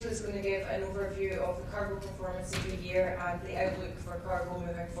going to give an overview of the cargo performance of the year and the outlook for cargo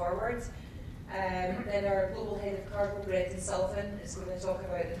moving forward. Then our global head of cargo, Sullivan, is going to talk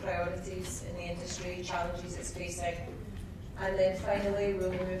about the priorities in the industry, challenges it's facing. And then finally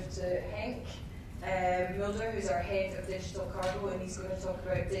we'll move to Henk Mulder, who's our head of digital cargo, and he's going to talk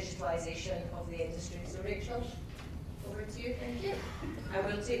about digitalisation of the industry. So Rachel, over to you. Thank you. And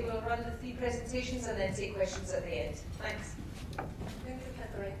we'll run the 3 presentations and then take questions at the end. Thanks. Thank you,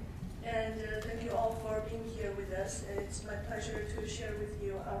 Catherine. And thank you all for being here with us. And it's my pleasure to share with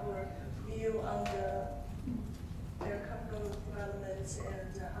you our view on the air cargo developments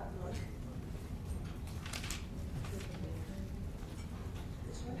and outlook.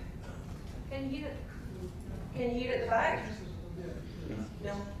 This one? Can you hear it? Can you hear at the back?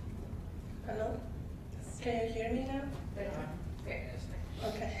 No. Hello? Can you hear me now? Okay.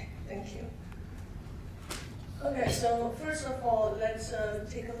 Okay, thank you. Okay, so first of all, let's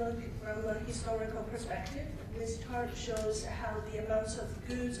take a look from a historical perspective. This chart shows how the amounts of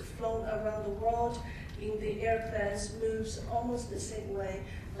goods flown around the world in the airplanes moves almost the same way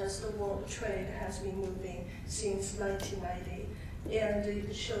as the world trade has been moving since 1990. And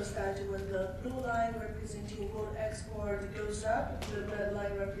it shows that when the blue line representing world export goes up, the red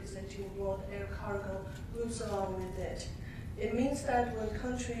line representing world air cargo moves along with it. It means that when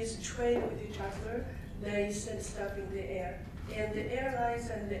countries trade with each other, they send stuff in the air, and the airlines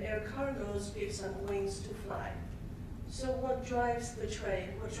and the air cargoes give some wings to fly. So what drives the trade?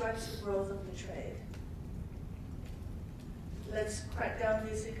 What drives the growth of the trade? Let's crack down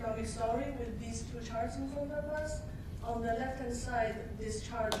this economic story with these 2 charts in front of us. On the left-hand side, this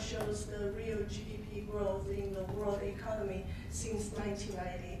chart shows the real GDP growth in the world economy since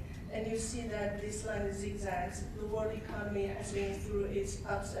 1990. And you see that this line zigzags. The world economy has been through its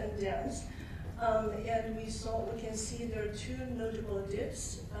ups and downs. And we can see there are 2 notable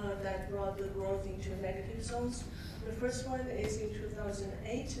dips that brought the growth into negative zones. The first one is in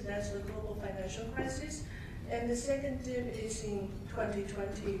 2008, that's the global financial crisis. And the second dip is in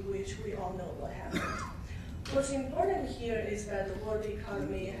 2020, which we all know what happened. What's important here is that the world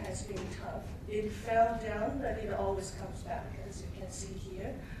economy has been tough. It fell down, but it always comes back, as you can see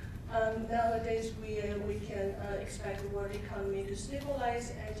here. Nowadays, we can expect the world economy to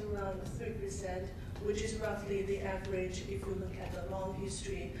stabilize at around 3%, which is roughly the average if you look at the long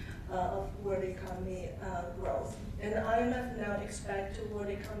history of world economy growth. And IMF now expect the world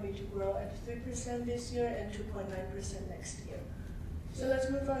economy to grow at 3% this year and 2.9% next year. So let's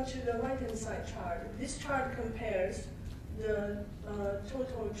move on to the right-hand side chart. This chart compares the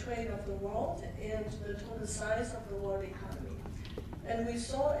total trade of the world and the total size of the world economy. And we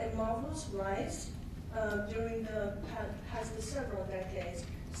saw a marvelous rise during the past several decades,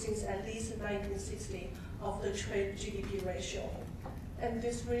 since at least 1960, of the trade GDP ratio. And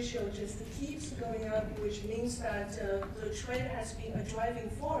this ratio just keeps going up, which means that the trade has been a driving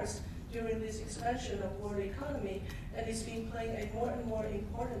force during this expansion of world economy, and it's been playing a more and more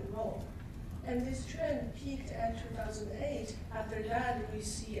important role. And this trend peaked at 2008. After that, we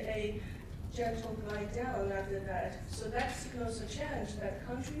see a gentle glide down after that. So that signals a change that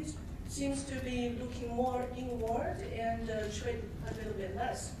countries seems to be looking more inward and trade a little bit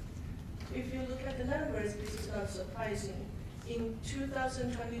less. If you look at the numbers, this is not surprising. In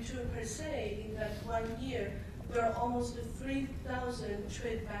 2022 per se, in that 1 year, there are almost 3,000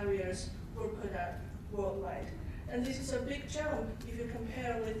 trade barriers were put up worldwide. And this is a big jump if you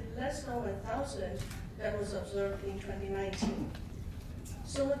compare with less than 1,000 that was observed in 2019.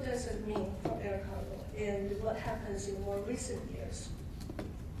 So what does it mean for air cargo, and what happens in more recent years?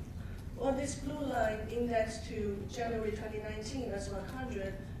 Well, this blue line indexed to January 2019 as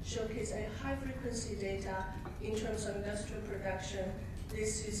 100 showcase a high-frequency data in terms of industrial production.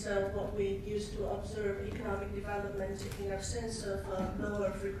 This is what we use to observe economic development in a sense of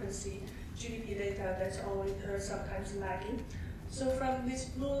lower frequency GDP data that's always sometimes lagging. So from this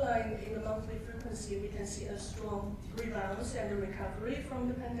blue line in the monthly frequency, we can see a strong rebound and a recovery from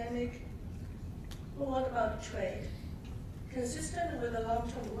the pandemic. But what about trade? Consistent with the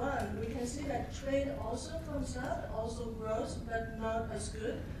long-term run, we can see that trade also comes up, also grows, but not as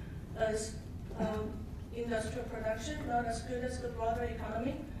good as industrial production, not as good as the broader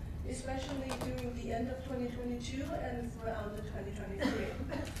economy, especially during the end of 2022 and throughout the 2023.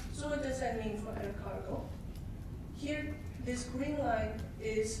 So what does that mean for air cargo? Here, this green line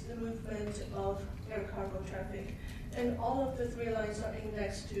is the movement of air cargo traffic, and all of the 3 lines are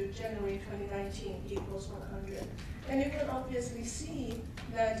indexed to January 2019 equals 100. And you can obviously see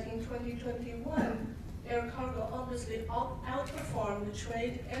that in 2021, air cargo obviously outperformed the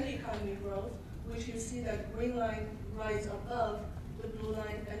trade and economy growth, which you see that green line rise above the blue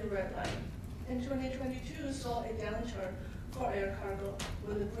line and the red line. And 2022 saw a downturn for air cargo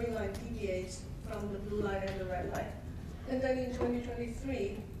when the green line deviates from the blue line and the red line. And then in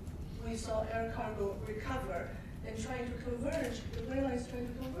 2023, we saw air cargo recover and trying to converge, the green line is trying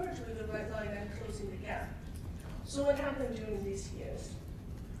to converge with the red line and closing the gap. So what happened during these years?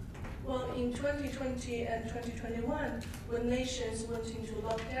 Well, in 2020 and 2021, when nations went into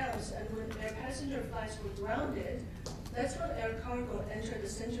lockdowns and when air passenger flights were grounded, that's when air cargo entered the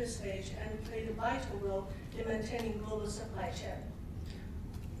center stage and played a vital role in maintaining global supply chain.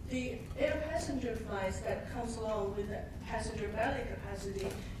 The air passenger flights that comes along with the passenger belly capacity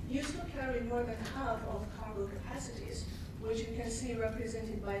used to carry more than half of cargo capacities, which you can see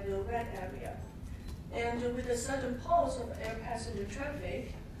represented by the red area. And with the sudden pause of air passenger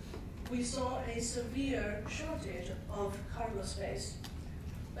traffic, we saw a severe shortage of cargo space.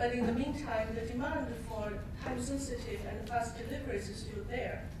 But in the meantime, the demand for time-sensitive and fast deliveries is still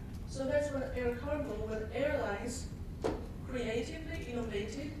there. So that's when air cargo, when airlines creatively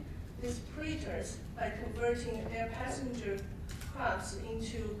innovated these predators by converting air passenger crafts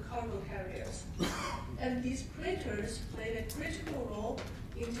into cargo carriers. And these predators played a critical role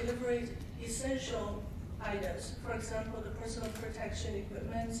in delivering essential items. For example, the personal protection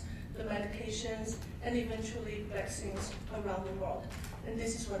equipment, the medications, and eventually vaccines around the world. And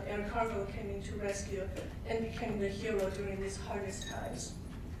this is when air cargo came in to rescue and became the hero during these hardest times.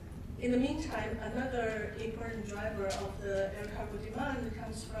 In the meantime, another important driver of the air cargo demand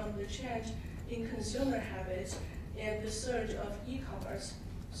comes from the change in consumer habits and the surge of e-commerce.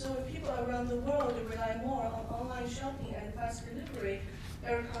 So when people around the world rely more on online shopping and fast delivery,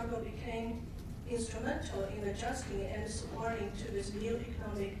 air cargo became instrumental in adjusting and supporting to this new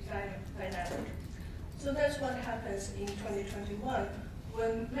economic dynamic. So that's what happens in 2021.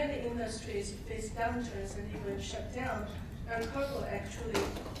 When many industries face downturns and even shut down, air cargo actually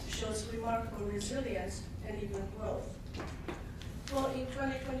shows remarkable resilience and even growth. Well, in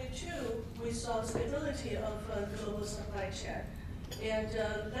 2022, we saw stability of global supply chain and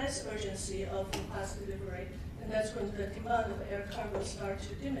less urgency of fast delivery, and that's when the demand of air cargo started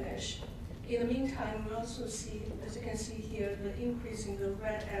to diminish. In the meantime, we also see, as you can see here, the increase in the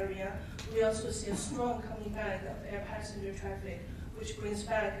red area. We also see a strong coming back of air passenger traffic, which brings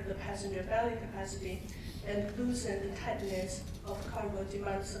back the passenger belly capacity and loosen the tightness of cargo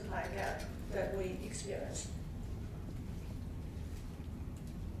demand-supply gap that we experience.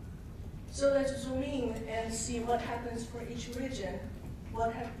 So let's zoom in and see what happens for each region.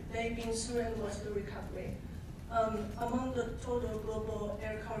 What have they been through and what's the recovery? Among the total global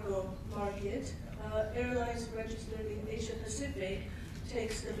air cargo market, airlines registered in Asia Pacific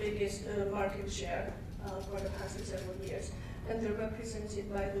takes the biggest market share for the past several years, and they're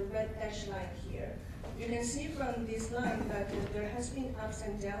represented by the red dash line here. You can see from this line that there has been ups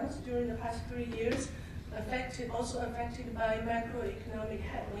and downs during the past 3 years, also affected by macroeconomic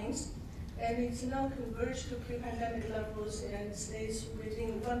headwinds, and it's now converged to pre-pandemic levels and stays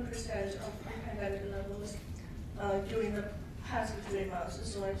within 1% of pre-pandemic levels during the past 3 months,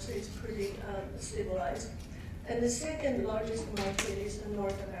 so I'd say it's pretty stabilized. And the second largest market is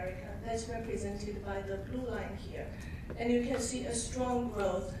North America. That's represented by the blue line here. And you can see a strong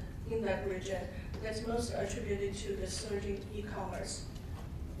growth in that region that's most attributed to the surging e-commerce.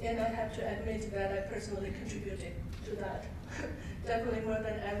 And I have to admit that I personally contributed to that, definitely more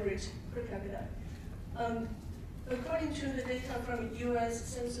than average per capita. According to the data from US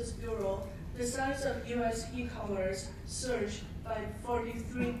Census Bureau, the size of US e-commerce surged by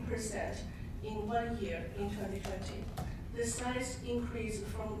 43% in 1 year in 2020. The size increased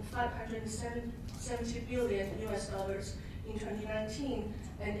from $570 billion US dollars in 2019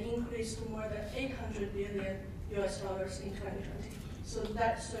 and increased to more than $800 billion US dollars in 2020. So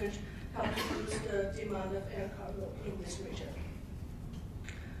that surge helped to boost the demand of air cargo in this region.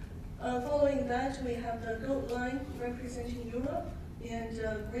 Following that, we have the gold line representing Europe and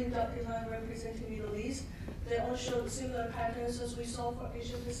green dotted line representing Middle East. They all showed similar patterns as we saw for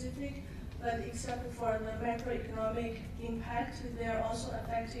Asia Pacific, but except for the macroeconomic impact, they are also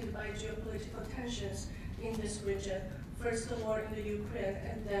affected by geopolitical tensions in this region. First, the war in the Ukraine,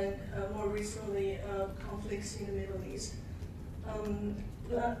 and then more recently, conflicts in the Middle East. And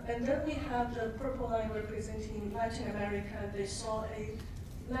then we have the purple line representing Latin America. They saw a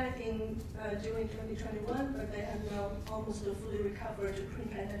lagging during 2021, but they have now almost fully recovered to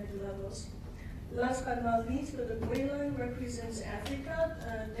pre-pandemic levels. Last but not least, the green line represents Africa.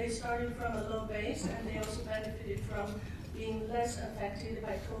 They started from a low base, and they also benefited from being less affected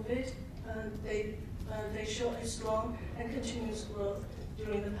by COVID. They show a strong and continuous growth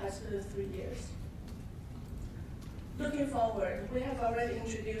during the past 3 years. Looking forward, we have already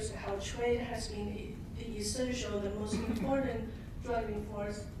introduced how trade has been the essential, the most important driving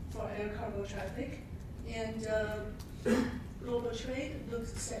force for air cargo traffic, and global trade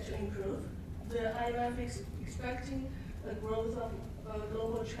looks set to improve. The IMF is expecting a growth of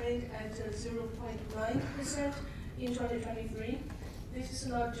global trade at 0.9% in 2023. This is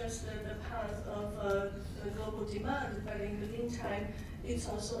not just the path of global demand, but in the meantime, it's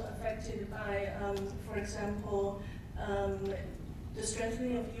also affected by, for example, the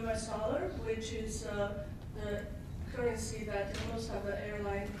strengthening of US dollar, which is the currency that most of the air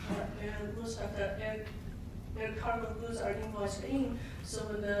cargo goods are invoiced in. So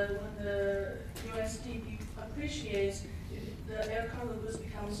when the USD appreciates, the air cargo goods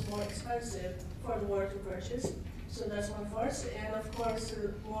becomes more expensive for the world to purchase. So that's one force, and of course,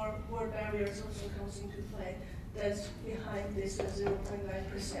 more barriers also comes into play. That's behind this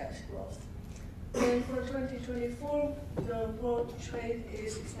 0.9% growth. And for 2024, the world trade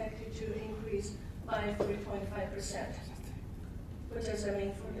is expected to increase by 3.5%. What does that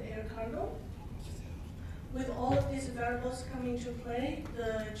mean for the air cargo? With all of these variables coming into play,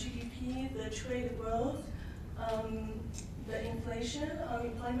 the GDP, the trade growth, the inflation,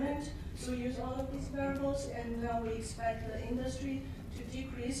 unemployment, so we use all of these variables, and now we expect the industry to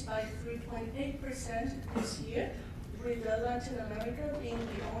decrease by 3.8% this year, with Latin America being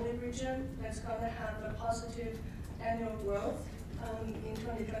the only region that's going to have a positive annual growth in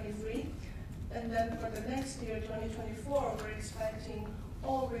 2023. And then for the next year, 2024, we're expecting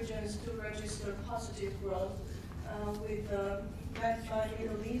all regions to register positive growth, with backed by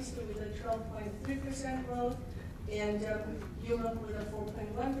Middle East with a 12.3% growth, and Europe with a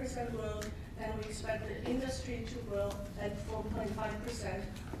 4.1% growth, and we expect the industry to grow at 4.5%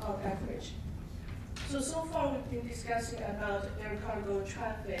 on average. So far we've been discussing about air cargo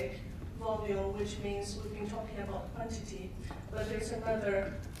traffic volume, which means we've been talking about quantity, but there's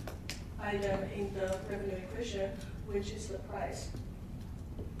another item in the revenue equation, which is the price.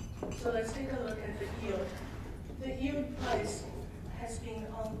 So let's take a look at the yield. The yield price has been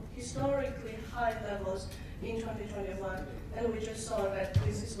on historically high levels in 2021, and we just saw that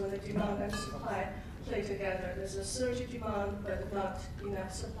this is when the demand and supply play together. There's a surge in demand, but not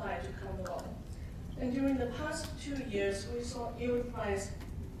enough supply to come along. And during the past 2 years, we saw yield price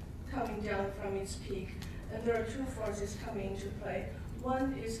coming down from its peak, and there are two forces coming into play.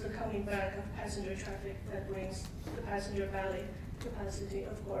 One is the coming back of passenger traffic that brings the passenger belly capacity,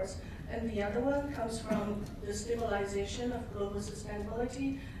 of course, and the other one comes from the stabilization of global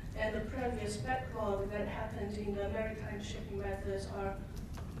sustainability, and the previous backlog that happened in the maritime shipping methods are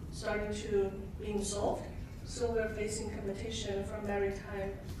starting to be solved. So we're facing competition from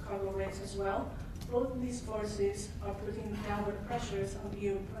maritime cargo rates as well. Both these forces are putting downward pressures on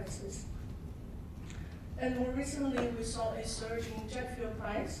yield prices. And more recently, we saw a surge in jet fuel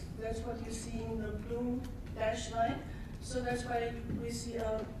price. That's what you see in the blue dashed line. So that's why we see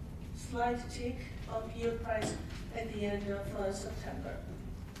a slight tick of yield price at the end of September.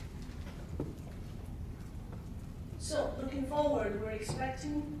 So looking forward, we're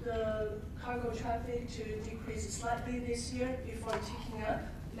expecting the cargo traffic to decrease slightly this year before ticking up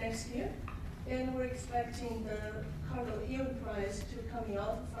next year. And we're expecting the cargo yield price to coming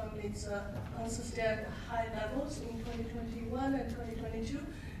off from its unsustained high levels in 2021 and 2022,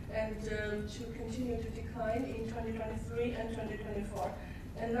 and to continue to decline in 2023 and 2024.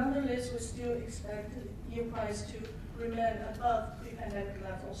 And nonetheless, we still expect the yield price to remain above pre-pandemic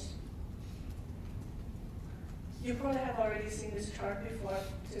levels. You probably have already seen this chart before.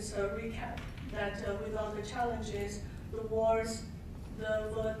 Just a recap that with all the challenges, the wars,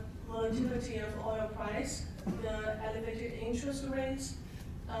 the volatility of oil price, the elevated interest rates,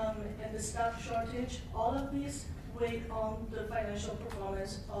 and the staff shortage, all of these weigh on the financial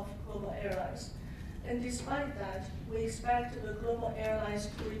performance of global airlines. And despite that, we expect the global airlines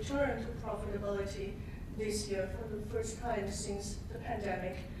to return to profitability this year for the first time since the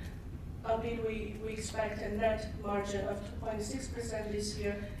pandemic. Albeit we expect a net margin of 2.6% this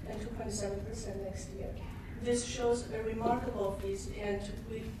year and 2.7% next year. This shows a remarkable feat, and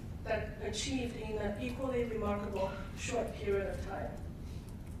that achieved in an equally remarkable short period of time.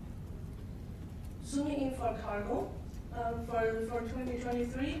 Zooming in for cargo, for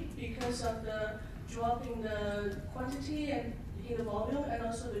 2023, because of the drop in the quantity and in the volume, and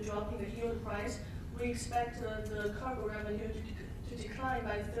also the drop in the yield price, we expect the cargo revenue to decline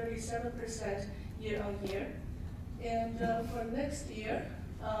by 37% year on year. And for next year,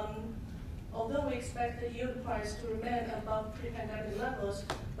 although we expect the yield price to remain above pre-pandemic levels,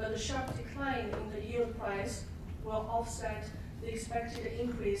 but the sharp decline in the yield price will offset the expected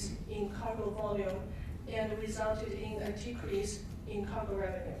increase in cargo volume. and resulted in a decrease in cargo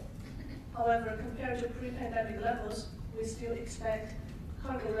revenue. However, compared to pre-pandemic levels, we still expect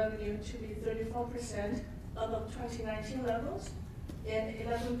cargo revenue to be 34% above 2019 levels, and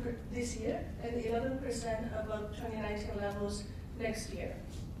 11% this year, and 11% above 2019 levels next year.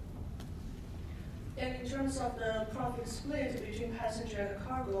 And in terms of the profit split between passenger and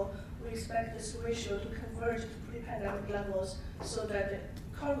cargo, we expect this ratio to converge to pre-pandemic levels so that the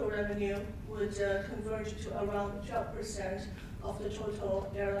cargo revenue would converge to around 12% of the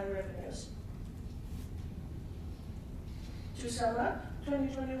total airline revenues. To sum up,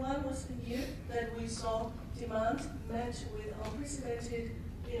 2021 was the year that we saw demand met with unprecedented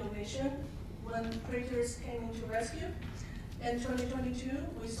innovation when freighters came into rescue. In 2022,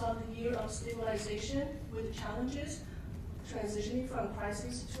 we saw the year of stabilization with challenges, transitioning from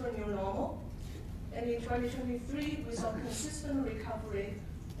crisis to a new normal. And in 2023, we saw consistent recovery,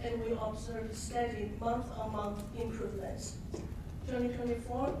 and we observed steady month-on-month improvements.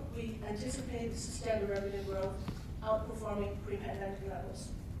 2024, we anticipate sustained revenue growth, outperforming pre-pandemic levels.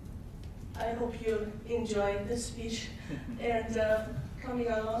 I hope you enjoyed this speech. And coming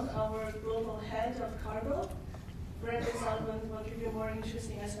along, our global head of cargo, Sullivan, will give you more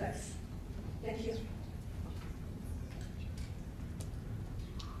interesting aspects. Thank you.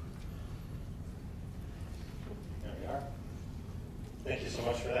 There we are. Thank you so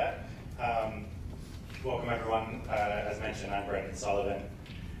much for that. Welcome everyone. As mentioned, I'm Sullivan.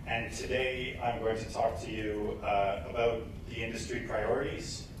 And today I'm going to talk to you about the industry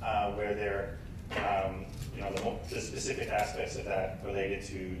priorities, where they're, the specific aspects of that related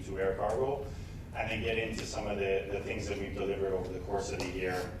to air cargo, and then get into some of the things that we've delivered over the course of the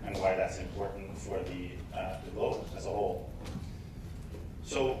year and why that's important for the globe as a whole.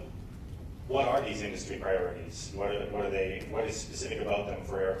 So, what are these industry priorities? What are they? What is specific about them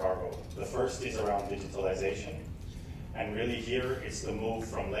for air cargo? The first is around digitalization. And really here, it's the move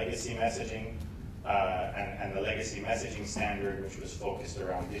from legacy messaging and the legacy messaging standard, which was focused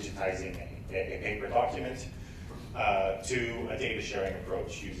around digitizing a paper document, to a data sharing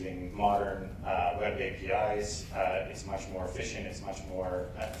approach using modern web APIs. It's much more efficient, it's much more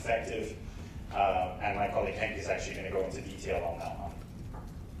effective, and my colleague Henk is actually going to go into detail on that one.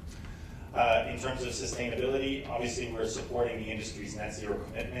 In terms of sustainability, obviously we're supporting the industry's net zero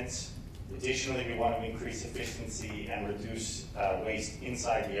commitments. Additionally, we want to increase efficiency and reduce waste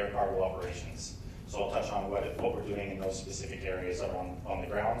inside the air cargo operations. So I'll touch on what we're doing in those specific areas on the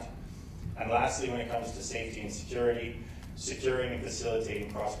ground. And lastly, when it comes to safety and security, securing and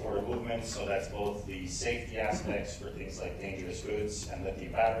facilitating cross-border movements, so that's both the safety aspects for things like dangerous goods and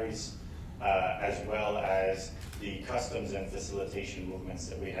lithium batteries, as well as the customs and facilitation movements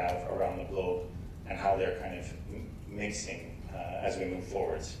that we have around the globe and how they're kind of mixing as we move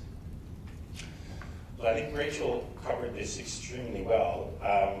forwards. So I think Rachel covered this extremely well,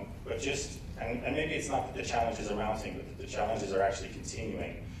 and maybe it's not that the challenges are mounting, but that the challenges are actually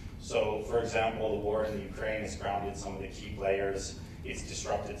continuing. So, for example, the war in the Ukraine has grounded some of the key players. It's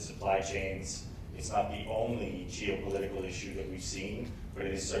disrupted supply chains. It's not the only geopolitical issue that we've seen, but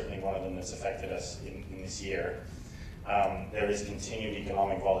it is certainly one of them that's affected us in this year. There is continued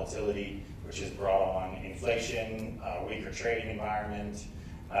economic volatility, which has brought on inflation, a weaker trading environment,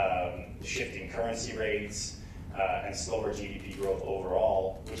 shifting currency rates, and slower GDP growth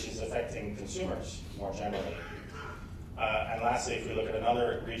overall, which is affecting consumers more generally. And lastly, if we look at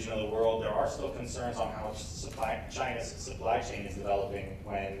another region of the world, there are still concerns on how China's supply chain is developing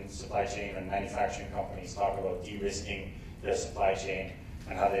when supply chain and manufacturing companies talk about de-risking their supply chain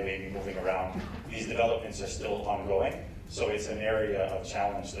and how they may be moving around. These developments are still ongoing, so it's an area of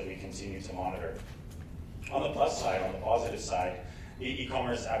challenge that we continue to monitor. On the plus side, on the positive side,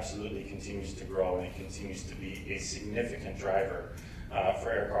 e-commerce absolutely continues to grow, and it continues to be a significant driver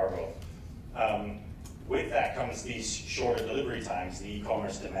for air cargo. With that comes these shorter delivery times. The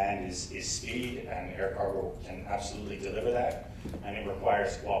e-commerce demand is speed, and air cargo can absolutely deliver that. And it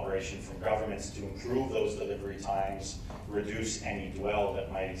requires cooperation from governments to improve those delivery times, reduce any dwell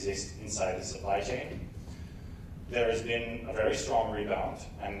that might exist inside the supply chain. There has been a very strong rebound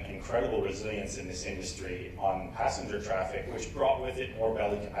and incredible resilience in this industry on passenger traffic, which brought with it more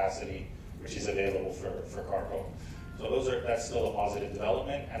belly capacity, which is available for cargo. So that's still a positive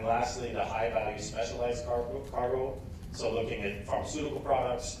development. And lastly, the high-value specialized cargo. So looking at pharmaceutical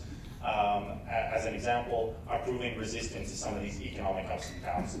products, as an example, are proving resistant to some of these economic ups and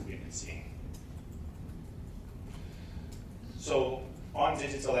downs that we've been seeing. So on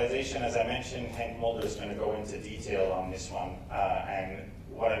digitalization, as I mentioned, Henk Mulder is going to go into detail on this one. And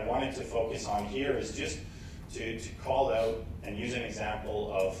what I wanted to focus on here is just to call out and use an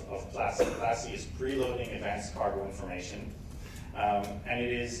example of PLASI. PLASI is preloading advanced cargo information, and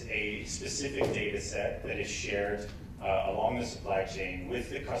it is a specific data set that is shared along the supply chain with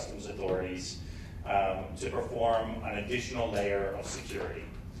the customs authorities to perform an additional layer of security.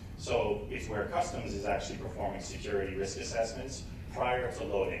 So it's where customs is actually performing security risk assessments prior to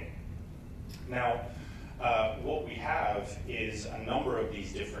loading. Now, what we have is a number of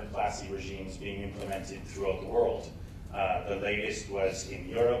these different PLASI regimes being implemented throughout the world. The latest was in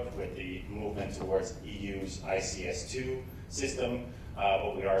Europe with the movement towards EU's ICS2 system,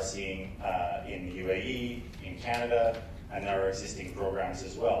 what we are seeing in the UAE, in Canada, and there are existing programs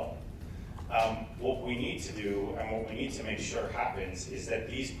as well. What we need to do and what we need to make sure happens is that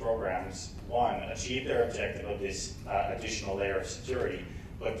these programs, one, achieve their objective of this additional layer of security,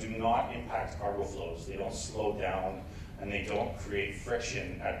 but do not impact cargo flows. They don't slow down and they don't create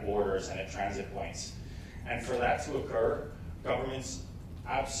friction at borders and at transit points. And for that to occur, governments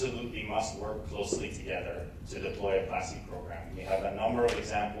absolutely must work closely together to deploy a PLASI program. We have a number of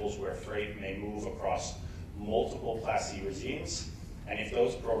examples where freight may move across multiple PLASI regimes, and if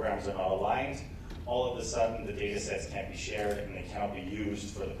those programs are not aligned, all of a sudden the data sets can't be shared and they cannot be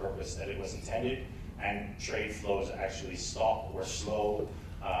used for the purpose that it was intended, and trade flows actually stop or slow,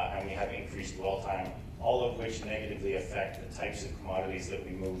 and we have increased dwell time, all of which negatively affect the types of commodities that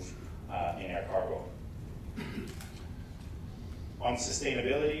we move in air cargo. On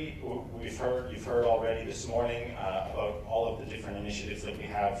sustainability, you've heard already this morning about all of the different initiatives that we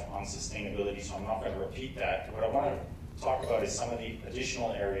have on sustainability, so I'm not going to repeat that. What I want to talk about is some of the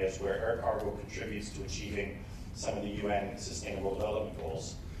additional areas where air cargo contributes to achieving some of the UN Sustainable Development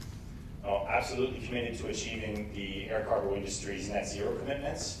Goals. Absolutely committed to achieving the air cargo industry's net zero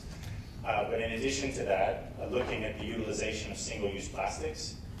commitments, but in addition to that, looking at the utilization of single-use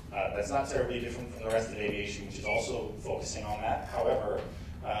plastics. That's not terribly different from the rest of aviation, which is also focusing on that. However,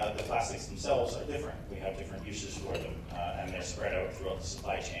 the plastics themselves are different. We have different uses for them, and they're spread out throughout the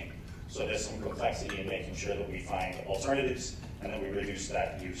supply chain. So there's some complexity in making sure that we find alternatives and that we reduce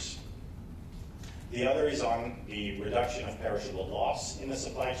that use. The other is on the reduction of perishable loss in the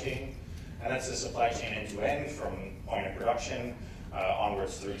supply chain, and that's the supply chain end-to-end from point of production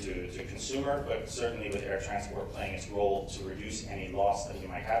onwards through to consumer, but certainly with air transport playing its role to reduce any loss that you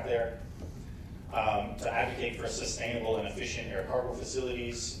might have there. To advocate for sustainable and efficient air cargo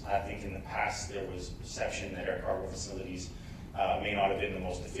facilities. I think in the past there was perception that air cargo facilities may not have been the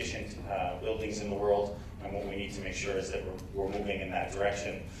most efficient buildings in the world, and what we need to make sure is that we're moving in that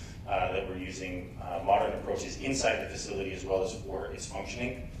direction, that we're using modern approaches inside the facility as well as for its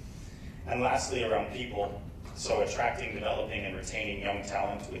functioning. And lastly, around people. So attracting, developing, and retaining young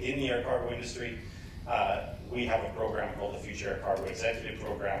talent within the air cargo industry. We have a program called the Future Air Cargo Executive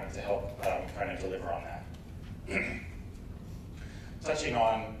Program to help kind of deliver on that. Touching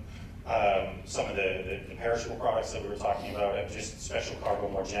on some of the perishable products that we were talking about, and just special cargo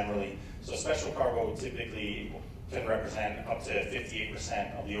more generally. So special cargo typically can represent up to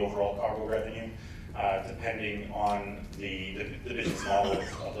 58% of the overall cargo revenue, depending on the business model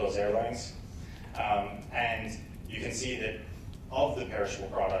of those airlines. And you can see that of the perishable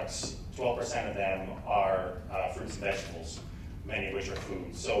products, 12% of them are fruits and vegetables, many of which are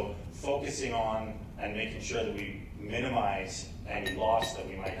food. So focusing on and making sure that we minimize any loss that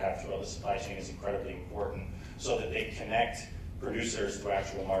we might have throughout the supply chain is incredibly important, so that they connect producers to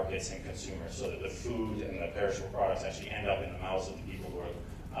actual markets and consumers, so that the food and the perishable products actually end up in the mouths of the people who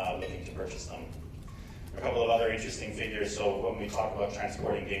are looking to purchase them. A couple of other interesting figures. So when we talk about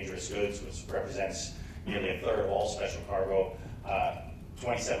transporting dangerous goods, which represents nearly a third of all special cargo,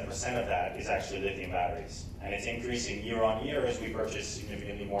 27% of that is actually lithium batteries. And it's increasing year on year as we purchase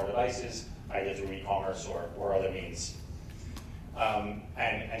significantly more devices, either through e-commerce or other means.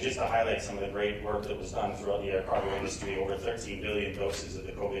 And just to highlight some of the great work that was done throughout the air cargo industry, over 13 billion doses of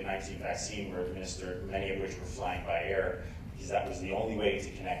the COVID-19 vaccine were administered, many of which were flying by air, because that was the only way to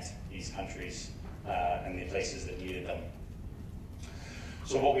connect these countries and the places that needed them.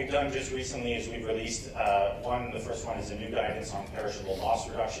 So what we've done just recently is we've released the first one is a new guidance on perishable loss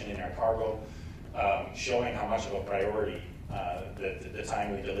reduction in air cargo, showing how much of a priority the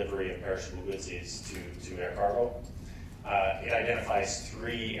timely delivery of perishable goods is to air cargo. It identifies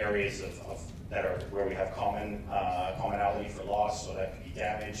 3 areas that are where we have commonality for loss, so that could be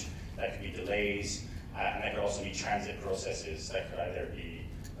damage, that could be delays, and that could also be transit processes. That could either be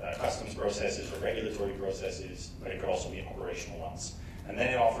customs processes or regulatory processes, but it could also be operational ones. And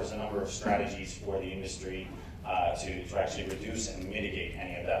then it offers a number of strategies for the industry to actually reduce and mitigate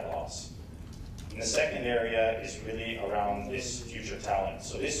any of that loss. And the second area is really around this future talent.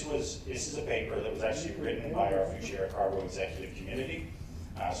 So this is a paper that was actually written by our Future Air Cargo executive community.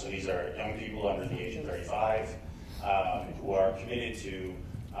 So these are young people under the age of 35 who are committed to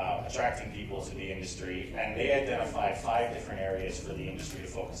attracting people to the industry, and they identified 5 different areas for the industry to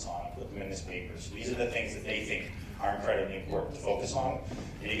focus on and put them in this paper. So these are the things that they think are incredibly important to focus on.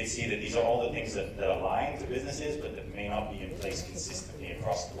 And you can see that these are all the things that align to businesses, but that may not be in place consistently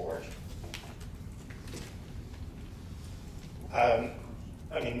across the board.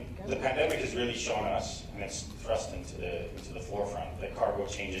 I mean, the pandemic has really shown us, and it's thrust into the forefront, that cargo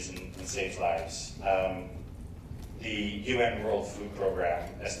changes and saves lives. The UN World Food Program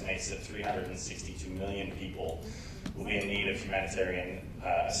estimates that 362 million people will be in need of humanitarian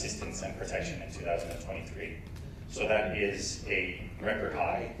assistance and protection in 2023. So that is a record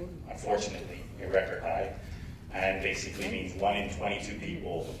high, unfortunately, a record high, and basically means 1 in 22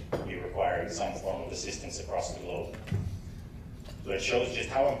 people will be requiring some form of assistance across the globe. So it shows just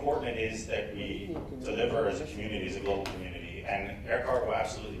how important it is that we deliver as a community, as a global community, and air cargo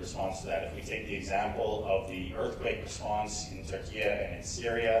absolutely responds to that. If we take the example of the earthquake response in Turkey and in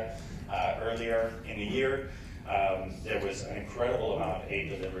Syria earlier in the year, there was an incredible amount of aid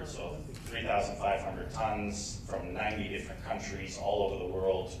delivered, so 3,500 tons from 90 different countries all over the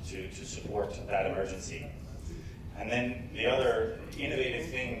world to support that emergency. And then the other innovative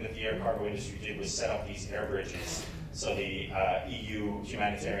thing that the air cargo industry did was set up these air bridges. So the EU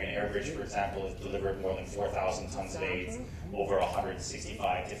humanitarian air bridge, for example, has delivered more than 4,000 tons of aid over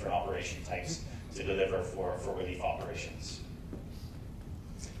 165 different operation types to deliver for relief operations.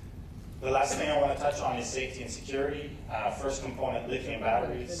 The last thing I want to touch on is safety and security. First component, lithium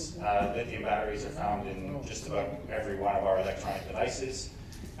batteries. Lithium batteries are found in just about every one of our electronic devices.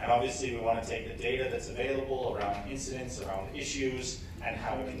 And obviously we want to take the data that's available around incidents, around issues, and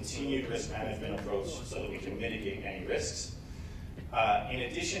have a continued risk management approach so that we can mitigate any risks. In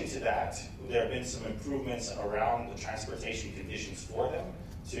addition to that, there have been some improvements around the transportation conditions for them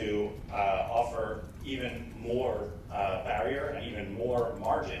to offer even more barrier and even more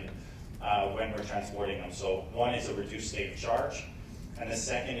margin when we're transporting them. So one is a reduced state of charge, and the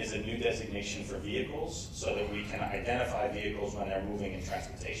second is a new designation for vehicles so that we can identify vehicles when they're moving in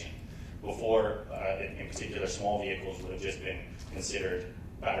transportation. Before, in particular, small vehicles would have just been considered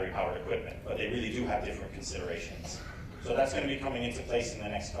battery-powered equipment, but they really do have different considerations. So that's going to be coming into place in the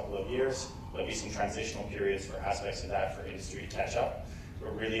next couple of years. There'll be some transitional periods for aspects of that for industry to catch up. We're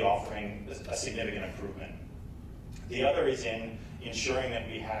really offering a significant improvement. The other is in ensuring that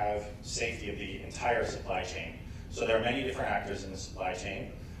we have safety of the entire supply chain. So there are many different actors in the supply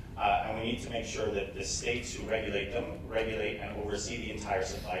chain, and we need to make sure that the states who regulate them regulate and oversee the entire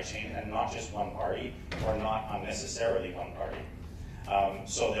supply chain and not just one party, or not unnecessarily one party.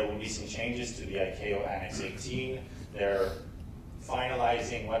 So there will be some changes to the ICAO Annex 18. They're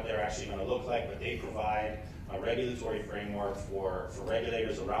finalizing what they're actually going to look like, but they provide a regulatory framework for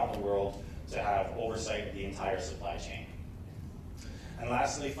regulators around the world to have oversight of the entire supply chain. And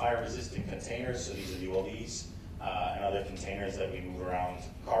lastly, fire-resistant containers, so these are the ULEs and other containers that we move around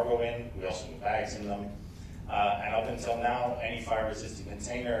cargo in. We also move bags in them. And up until now, any fire-resistant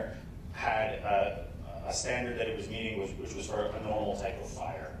container had a standard that it was meeting, which was for a normal type of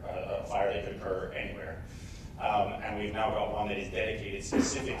fire, a fire that could occur anywhere. And we've now got one that is dedicated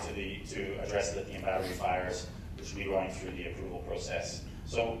specific to address lithium battery fires, which will be going through the approval process.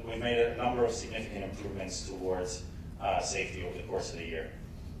 So we've made a number of significant improvements towards safety over the course of the year.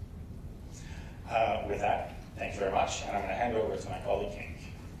 With that, thank you very much, and I'm going to hand over to my colleague Henk.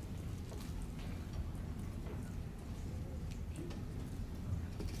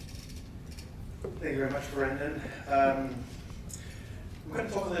 Thank you very much, Brendan. We're going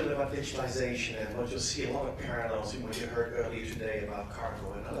to talk a little bit about digitalization, and we'll just see a lot of parallels in what you heard earlier today about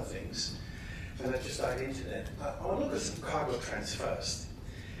cargo and other things. So let's just dive into that. I want to look at some cargo trends first.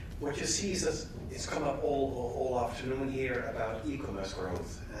 What you see is that it's come up all afternoon here about e-commerce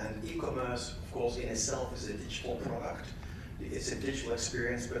growth. And e-commerce, of course, in itself is a digital product. It's a digital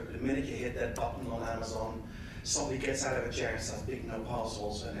experience, but the minute you hit that button on Amazon, somebody gets out of a chair and starts picking up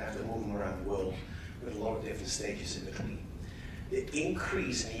parcels and have to move them around the world with a lot of different stages in between. The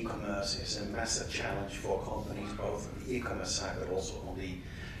increase in e-commerce is a massive challenge for companies, both on the e-commerce side, but also on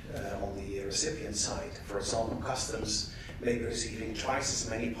the recipient side. For example, customs may be receiving twice as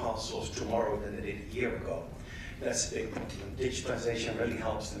many parcels tomorrow than they did a year ago. That's a big problem. Digitalization really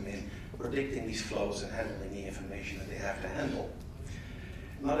helps them in predicting these flows and handling the information that they have to handle.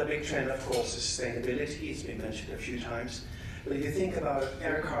 Another big trend, of course, is sustainability. It's been mentioned a few times. But if you think about it,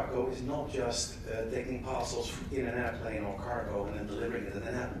 air cargo is not just taking parcels in an airplane or cargo and then delivering it at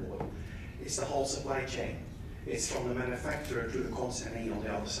an airport. It's the whole supply chain. It's from the manufacturer to the consignee on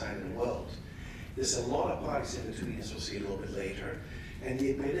the other side of the world. There's a lot of parties in between, as we'll see a little bit later, and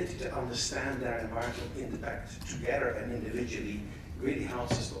the ability to understand their environmental impact together and individually really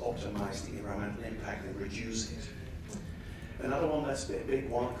helps us to optimize the environmental impact and reduce it. Another one that's a big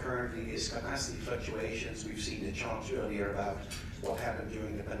one currently is capacity fluctuations. We've seen the charts earlier about what happened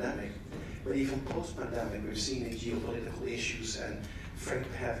during the pandemic. But even post-pandemic, we've seen the geopolitical issues and freight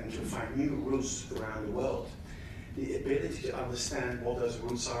having to find new routes around the world. The ability to understand what those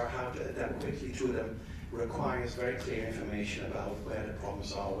routes are, how to adapt quickly to them, requires very clear information about where the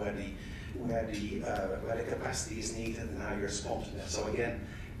problems are, where the capacity is needed, and how you respond to that. So again,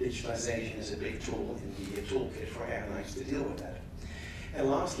 digitalization is a big tool in the toolkit for airlines to deal with that. And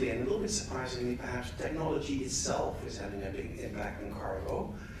lastly, and a little bit surprisingly perhaps, technology itself is having a big impact on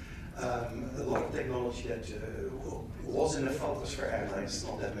cargo. A lot of technology that was in the focus for airlines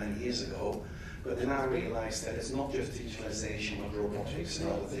not that many years ago, but they now realize that it's not just digitalization, but robotics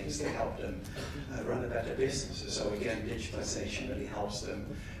and other things that help them run a better business. So again, digitalization really helps them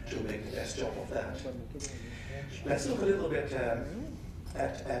to make the best job of that. Let's look a little bit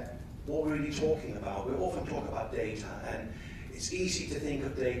at what we're really talking about. We often talk about data, and it's easy to think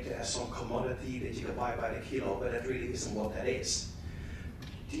of data as some commodity that you can buy by the kilo, but that really isn't what that is.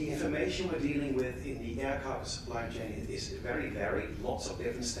 The information we're dealing with in the air cargo supply chain is very varied, lots of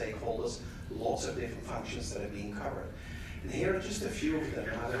different stakeholders, lots of different functions that are being covered. And here are just a few of them.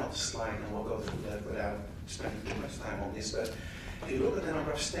 I have another slide, and we'll go through that without spending too much time on this. But if you look at the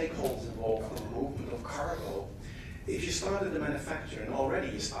number of stakeholders involved in the movement of cargo, if you start at the manufacturer, and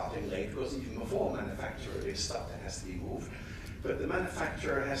already you're starting late, because even before manufacturer, there's stuff that has to be moved. But the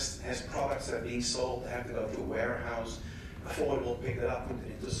manufacturer has products that are being sold, they have to go to a warehouse, before it will pick it up, put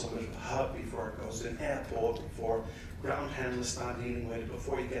it into some sort of hub, before it goes to an airport, before ground handlers start dealing with it,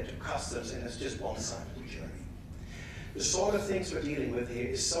 before you get to customs, and it's just one side of the journey. The sort of things we're dealing with here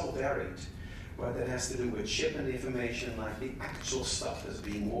is so varied, whether it has to do with shipment information, like the actual stuff that's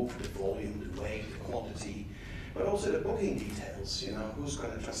being moved, the volume, the weight, the quantity, but also the booking details, you know, who's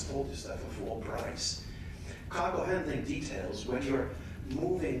going to transport this stuff and for what price. Cargo handling details, when you're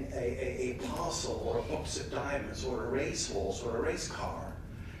moving a parcel or a box of diamonds or a racehorse or a race car,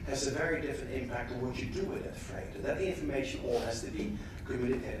 has a very different impact on what you do with that freight. And that information all has to be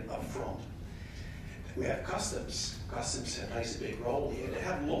communicated up front. We have customs. Customs plays a big role here. They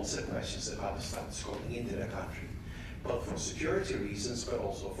have lots of questions about the stuff that's going into their country, both for security reasons, but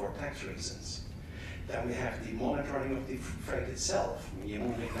also for tax reasons. Then we have the monitoring of the freight itself. When you're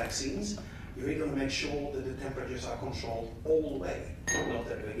moving vaccines, you really want to make sure that the temperatures are controlled all the way, not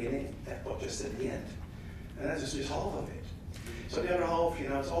at the beginning, but just at the end. And that's just half of it. So the other half, you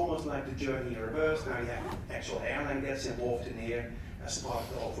know, it's almost like the journey in reverse. Now you have actual airline gets involved in here as part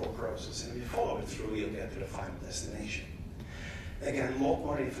of the overall process. And if you follow it through, you'll get to the final destination. Again, a lot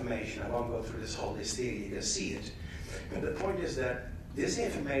more information. I won't go through this whole list here, you can see it. But the point is that this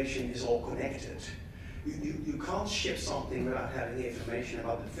information is all connected. You can't ship something without having information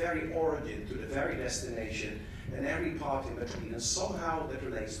about the very origin to the very destination and every part in between, and somehow that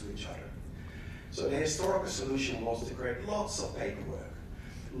relates to each other. So the historical solution was to create lots of paperwork,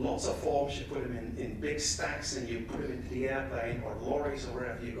 lots of forms. You put them in big stacks and you put them into the airplane or lorries or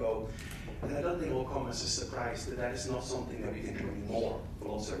wherever you go. And I don't think it will come as a surprise that that is not something that we can do anymore for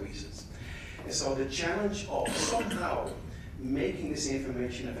lots of reasons. And so the challenge of somehow making this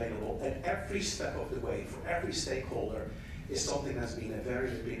information available at every step of the way for every stakeholder is something that's been a very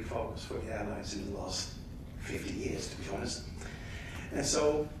big focus for the airlines in the last 50 years, to be honest. And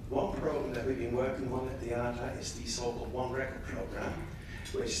so one program that we've been working on at the IATA is the so-called One Record program,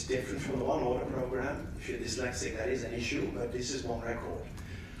 which is different from the One Order program. If you're dyslexic, that is an issue, but this is One Record.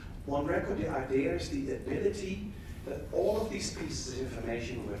 One Record, the idea is the ability that all of these pieces of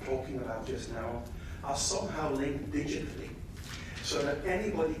information we're talking about just now are somehow linked digitally, so that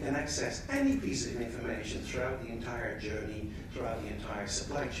anybody can access any piece of information throughout the entire journey, throughout the entire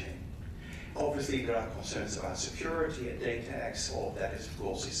supply chain. Obviously, there are concerns about security and data access, all of that is, of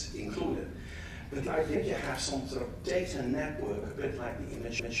course, is included. But the idea you have some sort of data network, a bit like the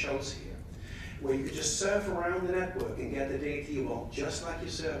image shows here, where you can just surf around the network and get the data you want, just like you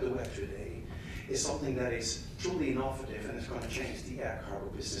surf the web today, is something that is truly innovative and is going to change the air cargo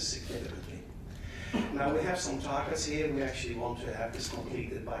business significantly. Now we have some targets here. We actually want to have this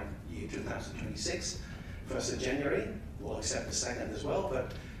completed by year 2026, 1st of January. We'll accept the second as well,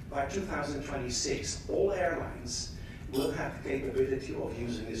 but by 2026, all airlines will have the capability of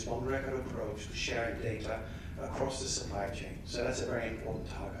using this One Record approach to sharing data across the supply chain. So that's a very important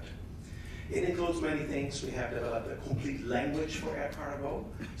target. It includes many things. We have developed a complete language for air cargo.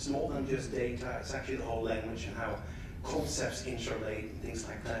 It's more than just data, it's actually the whole language and how concepts interrelate and things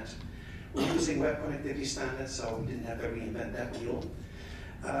like that. We're using web connectivity standards, so we didn't have to reinvent that wheel.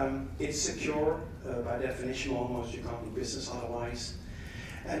 It's secure, by definition almost, you can't do business otherwise.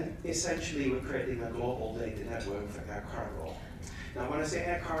 And essentially we're creating a global data network for air cargo. Now when I say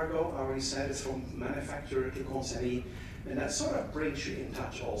air cargo, I already said it's from manufacturer to consignee, and that sort of brings you in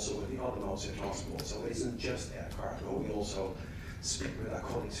touch also with the other modes of transport. So it isn't just air cargo, we also speak with our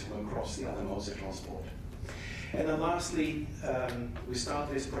colleagues from across the other modes of transport. And then lastly, we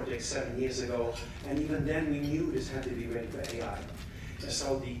started this project 7 years ago, and even then we knew this had to be ready for AI. And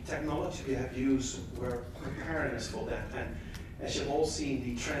so the technology we have used, we're preparing us for that. And as you've all seen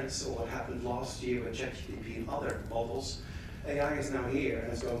the trends of what happened last year with ChatGPT and other models, AI is now here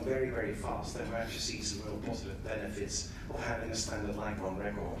and it's going very, very fast, and we actually see some real positive benefits of having a standard like on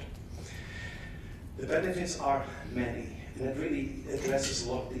record. The benefits are many, and it really addresses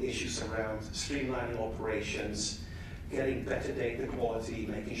a lot of the issues around streamlining operations, getting better data quality,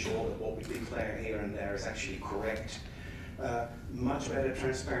 making sure that what we declare here and there is actually correct, much better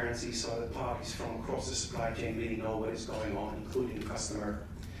transparency so that parties from across the supply chain really know what is going on, including the customer,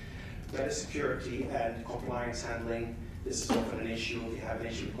 better security and compliance handling. This is often an issue. If you have an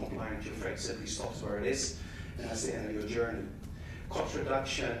issue with compliance, your freight simply stops where it is, and that's the end of your journey. Cost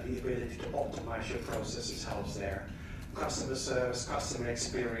reduction, the ability to optimize your processes helps there. Customer service, customer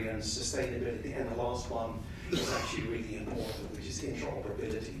experience, sustainability, and the last one is actually really important, which is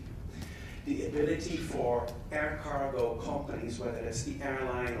interoperability. The ability for air cargo companies, whether it's the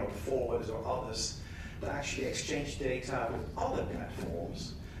airline or forwarders or others, to actually exchange data with other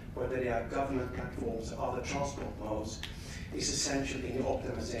platforms, whether they are government platforms or other transport modes, is essential in the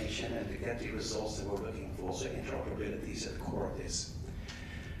optimization and to get the results that we're looking for. So interoperability is at the core of this.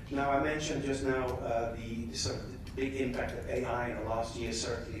 Now, I mentioned just now the sort of big impact of AI in the last year,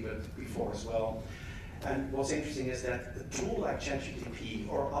 certainly, but before as well. And what's interesting is that a tool like ChatGPT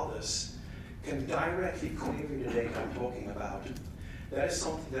or others can directly query the data I'm talking about. That is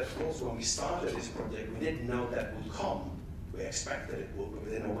something that, of course, when we started this project, we didn't know that would come. We expected it would, but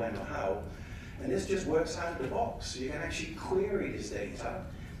we didn't know when or how. And this just works out of the box. So you can actually query this data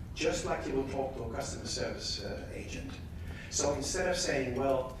just like you would talk to a customer service agent. So instead of saying,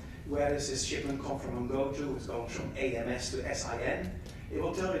 well, where does this shipment come from and go to? It's going from AMS to SIN. It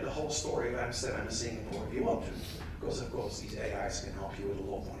will tell you the whole story of Amsterdam and Singapore if you want to. Because, of course, these AIs can help you with a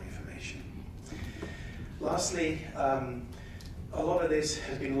lot more information. Lastly, a lot of this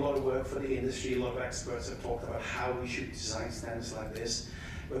has been a lot of work for the industry. A lot of experts have talked about how we should design standards like this.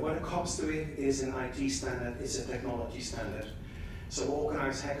 But when it comes to it, it's an IT standard, it's a technology standard. So we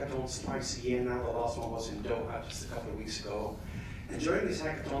organize hackathons twice a year now. The last one was in Doha just a couple of weeks ago. And during these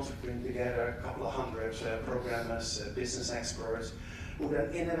hackathons, we bring together a couple of hundred programmers, business experts, who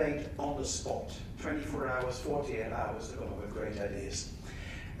then innovate on the spot, 24 hours, 48 hours to come up with great ideas.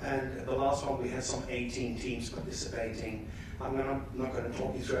 And the last one, we had some 18 teams participating. I'm not going to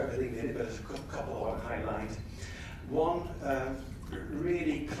talk you through everything we did, but there's a couple I want to highlight. One,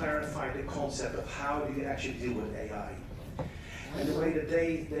 really clarified the concept of how do you actually deal with AI. And the way that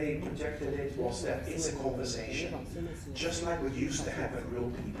they projected it was that it's a conversation, just like we used to have with real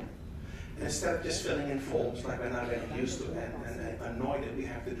people. And instead of just filling in forms like we're now getting used to and annoyed that we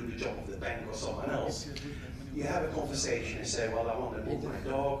have to do the job of the bank or someone else, you have a conversation and say, well, I want to move my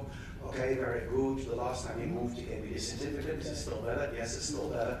dog. Okay, very good. The last time you moved, you gave me this certificate. Is it still better? Yes, it's still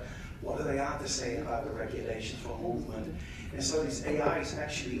better. What do they have to say about the regulations for movement? And so these AIs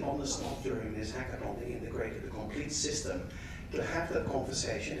actually on the spot during this hackathon, they integrated the complete system to have that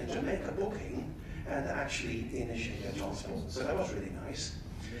conversation and to make a booking and to actually initiate their transport. So that was really nice.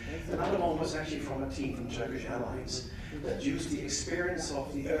 Another one was actually from a team from Turkish Airlines that used the experience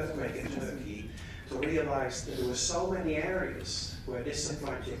of the earthquake in Turkey to realize that there were so many areas where this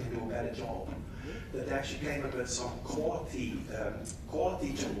supply chain can do a better job, that they actually came up with some quality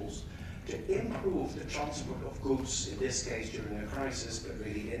tools to improve the transport of goods, in this case during a crisis, but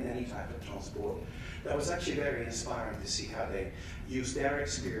really in any type of transport. That was actually very inspiring to see how they use their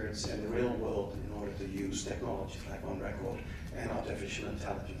experience in the real world in order to use technology like on record and artificial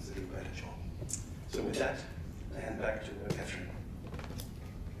intelligence to do a better job. So with that, I hand back to Catherine.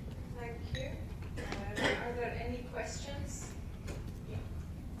 Thank you. Are there any questions?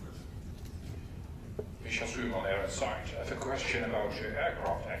 Michel Schuurman, Air Insight. I have a question about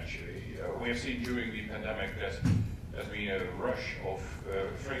aircraft actually. We have seen during the pandemic that there's been a rush of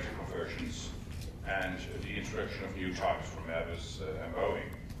freighter conversions and the introduction of new types from Airbus and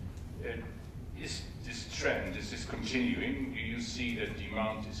Boeing. is this trend, is this continuing? Do you see that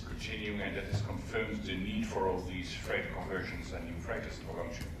demand is continuing and that this confirms the need for all these freight conversions and new freighters for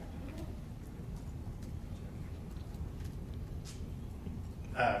launching?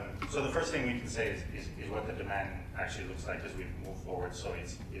 So the first thing we can say is what the demand actually looks like as we move forward. So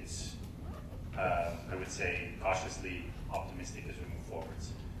it's I would say cautiously optimistic as we move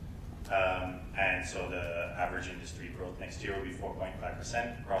forwards. And so the average industry growth next year will be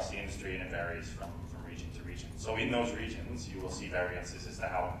 4.5% across the industry, and it varies from region to region. So in those regions, you will see variances as to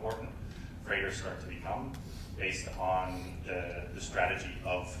how important freighters start to become based on the strategy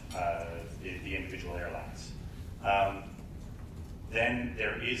of the individual airlines. Then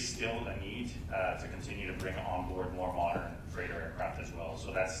there is still a need to continue to bring on board more modern freighter aircraft as well.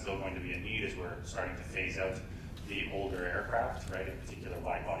 So that's still going to be a need as we're starting to phase out the older aircraft, right, in particular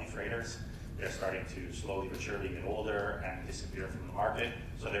wide-body freighters. They're starting to slowly but surely get older and disappear from the market.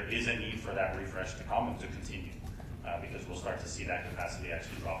 So there is a need for that refresh to come and to continue because we'll start to see that capacity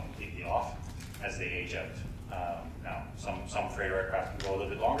actually drop completely off as they age out. Now, some freighter aircraft can go a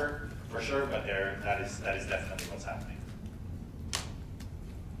little bit longer, for sure, but that is definitely what's happening.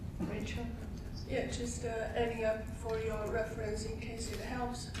 Rachel? Yeah, just adding up for your reference in case it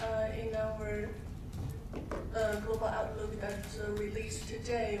helps. In our global outlook that's released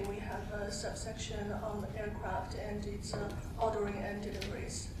today, we have a subsection on aircraft and its ordering and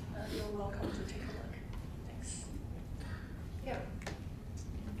deliveries. You're welcome to take a look. Thanks. Yeah.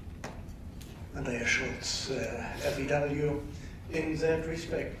 Andreas Schultz, FEW. In that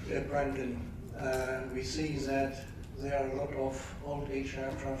respect, Brandon, we see that there are a lot of old-age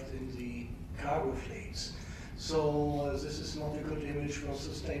aircraft in the cargo fleets. So this is not a good image for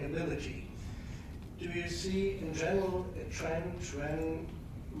sustainability. Do you see, in general, a trend when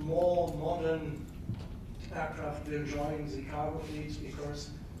more modern aircraft will join the cargo fleets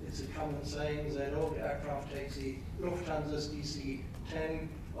because it's a common saying that old aircraft take the Lufthansa's DC-10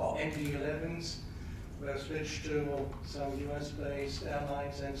 or MD-11s will switch to some US-based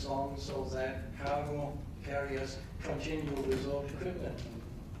airlines and so on, so that cargo carriers continue with old equipment?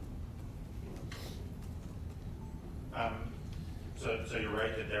 So you're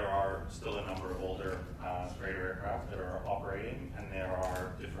right that there are still a number of older freighter aircraft that are operating, and there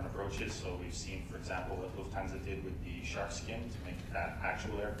are different approaches. So we've seen, for example, what Lufthansa did with the shark skin to make that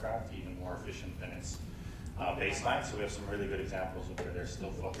actual aircraft even more efficient than its baseline. So we have some really good examples of where they're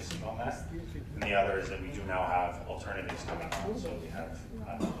still focusing on that. And the other is that we do now have alternatives coming on. So we have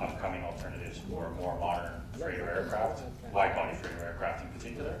upcoming alternatives for more modern freighter aircraft, wide-body freighter aircraft in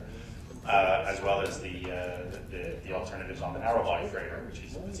particular, as well as the alternatives on the narrow-body freighter, which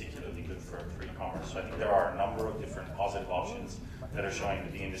is particularly good for e-commerce. So I think there are a number of different positive options that are showing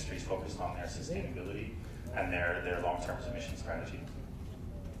that the industry is focused on their sustainability and their long-term emission strategy.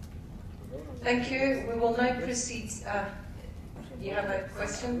 Thank you. We will now proceed. You have a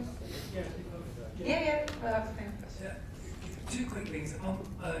question? Yeah. We'll have a question. Two quick things.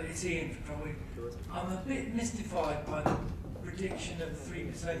 It's Ian from Trolley. I'm a bit mystified by the prediction of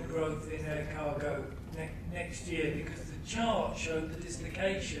 3% growth in air cargo next year, because the chart showed the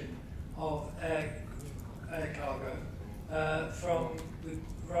dislocation of air cargo from the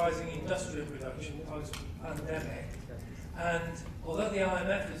rising industrial production post-pandemic. And although the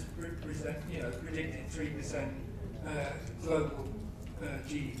IMF has predicted 3% global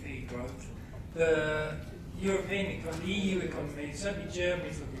GDP growth, the European economy, the EU economy, certainly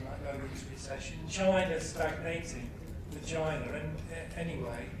Germany's looking like going into recession. China's stagnating with China, and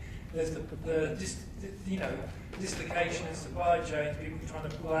anyway, there's the dislocation of supply chains, people trying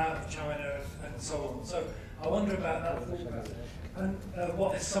to pull out of China and so on. So I wonder about that forecast and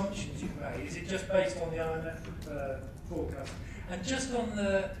what assumptions you've made. Is it just based on the IMF forecast? And just on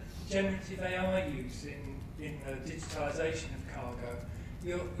the generative AI use in digitisation of cargo,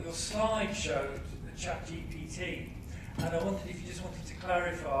 your slide showed the ChatGPT, and I wondered if you just wanted to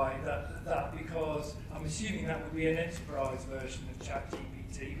clarify that because I'm assuming that would be an enterprise version of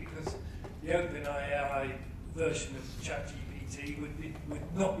ChatGPT, because the OpenAI version of ChatGPT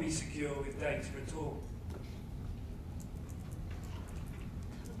would not be secure with data at all.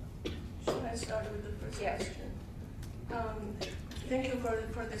 Should I start with the first question? Thank you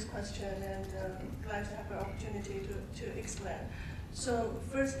for this question, and glad to have the opportunity to explain. So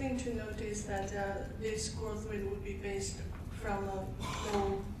first thing to note is that this growth rate would be based from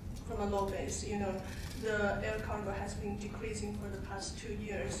a low base. You know, the air cargo has been decreasing for the past 2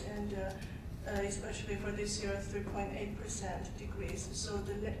 years, and especially for this year, 3.8% decrease. So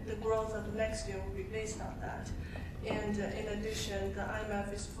the growth of next year will be based on that. And in addition, the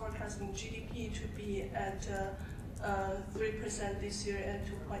IMF is forecasting GDP to be at 3% this year and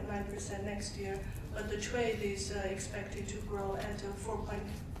 2.9% next year, but the trade is expected to grow at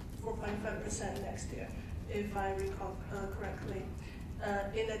 4.5% next year, if I recall correctly.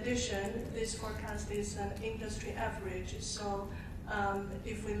 In addition, this forecast is an industry average, so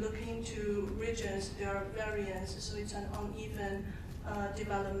if we look into regions, there are variants, so it's an uneven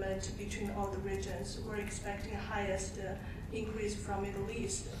development between all the regions. We're expecting highest increase from Middle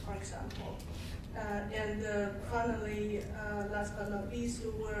East, for example. And finally, last but not least,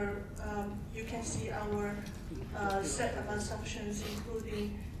 you can see our set of assumptions,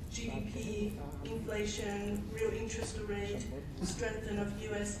 including GDP, inflation, real interest rate, strengthening of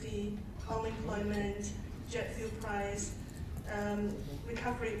USD, unemployment, jet fuel price,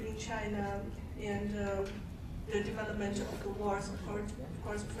 recovery in China, and the development of the wars. Of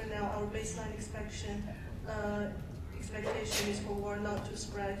course, for now, our baseline expectation is for war not to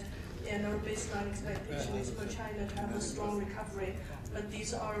spread, and our baseline expectation is for China to have a strong recovery. But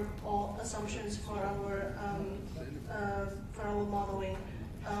these are all assumptions for our modeling.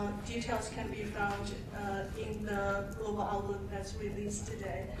 Details can be found in the global outlook that's released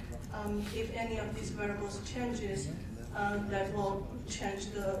today. If any of these variables changes, that will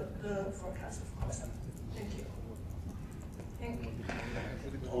change the forecast, of course. Thank you. Henk?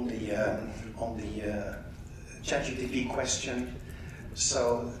 On the ChatGPT question,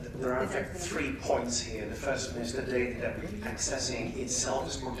 so there are 3 points here. The first one is the data that we're accessing itself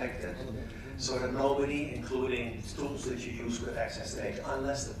is protected, so that nobody, including tools that you use, could access data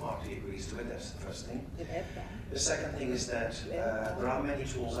unless the party agrees to it. That's the first thing. The second thing is that there are many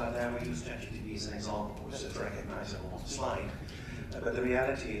tools out there. We use ChatGPT as an example, which is recognizable on the slide. But the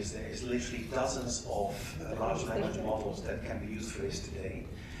reality is there is literally dozens of large language models that can be used for this today.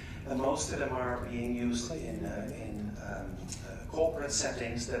 And most of them are being used in corporate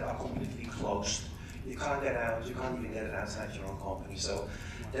settings that are completely closed. You can't get out, you can't even get it outside your own company. So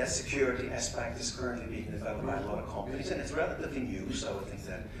that security aspect is currently being developed by a lot of companies, and it's relatively new, so I think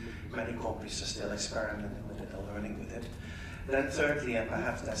that many companies are still experimenting with it and learning with it. Then thirdly, and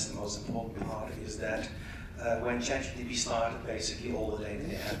perhaps that's the most important part, is that when ChatGPT started, basically all the data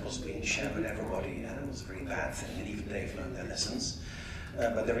they had was being shared with everybody, and it was a very bad thing, and even they've learned their lessons.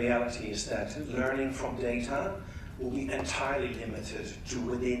 But the reality is that learning from data will be entirely limited to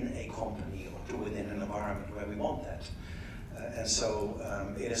within a company or to within an environment where we want that. And so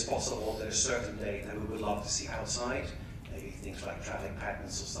it is possible there is certain data we would love to see outside, maybe things like traffic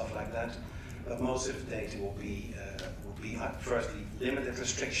patterns or stuff like that. But most of the data will be firstly limited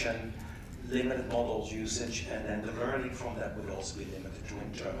restriction, limited models usage, and then the learning from that would also be limited to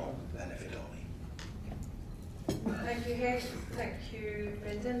internal benefit only. Thank you, Henk. Thank you,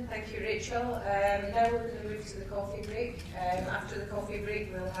 Brendan. Thank you, Rachel. Now we're going to move to the coffee break. After the coffee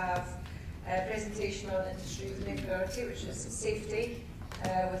break, we'll have a presentation on industry with new priority, which is safety,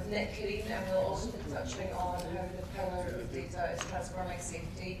 with Nick Kareen, and we'll also be touching on how the power of data is transforming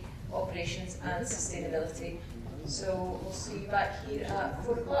safety, operations, and sustainability. So we'll see you back here at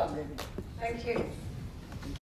 4 o'clock. Thank you.